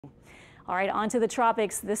All right, on to the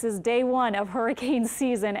tropics. This is day one of hurricane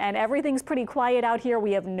season, and everything's pretty quiet out here.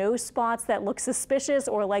 We have no spots that look suspicious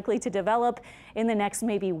or likely to develop in the next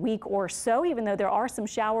maybe week or so, even though there are some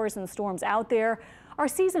showers and storms out there. Our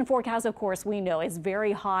season forecast, of course, we know is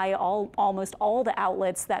very high. Almost all the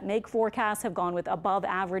outlets that make forecasts have gone with above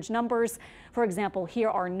average numbers. For example, here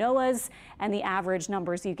are NOAA's and the average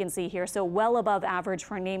numbers you can see here. So well above average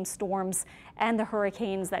for named storms and the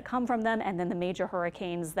hurricanes that come from them, and then the major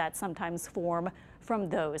hurricanes that sometimes form from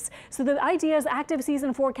those. So the idea is active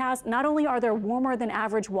season forecast. Not only are there warmer than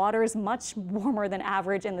average waters, much warmer than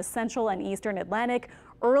average in the central and eastern Atlantic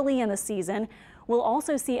early in the season, we'll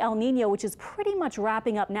also see El Nino, which is pretty much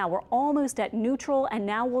wrapping up now. We're almost at neutral, and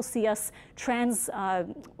now we'll see us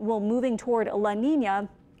moving toward La Nina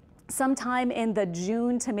sometime in the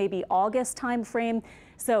June to maybe August time frame.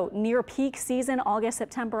 So near peak season, August,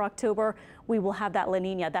 September, October, we will have that La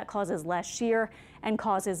Nina that causes less shear and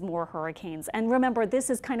causes more hurricanes. And remember,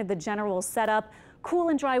 this is kind of the general setup. Cool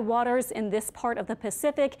and dry waters in this part of the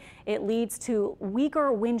Pacific. It leads to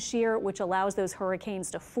weaker wind shear, which allows those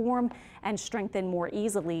hurricanes to form and strengthen more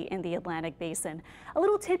easily in the Atlantic basin. A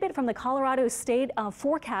little tidbit from the Colorado State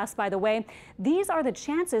forecast, by the way. These are the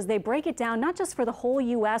chances. They break it down not just for the whole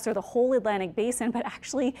U.S. or the whole Atlantic basin, but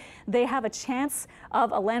actually they have a chance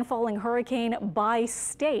of a landfalling hurricane by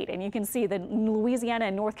state. And you can see the Louisiana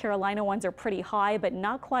and North Carolina ones are pretty high, but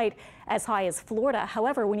not quite as high as Florida.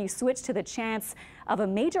 However, when you switch to the chance of a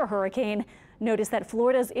major hurricane, notice that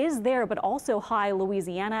Florida's is there, but also high.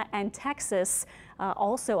 Louisiana and Texas,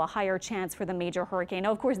 also a higher chance for the major hurricane.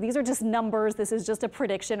 Now, of course, these are just numbers. This is just a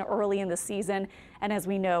prediction early in the season. And as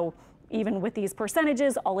we know, even with these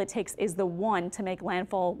percentages, all it takes is the one to make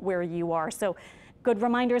landfall where you are. So good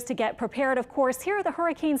reminders to get prepared. Of course, here are the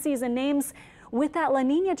hurricane season names. With that La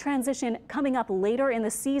Nina transition coming up later in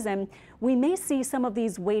the season, we may see some of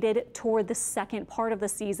these weighted toward the second part of the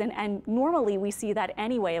season. And normally we see that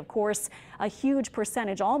anyway. Of course, a huge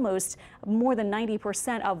percentage, almost more than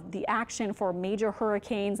 90% of the action for major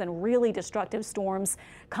hurricanes and really destructive storms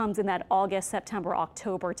comes in that August, September,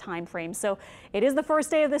 October timeframe. So it is the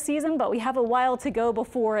first day of the season, but we have a while to go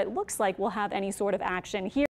before it looks like we'll have any sort of action here.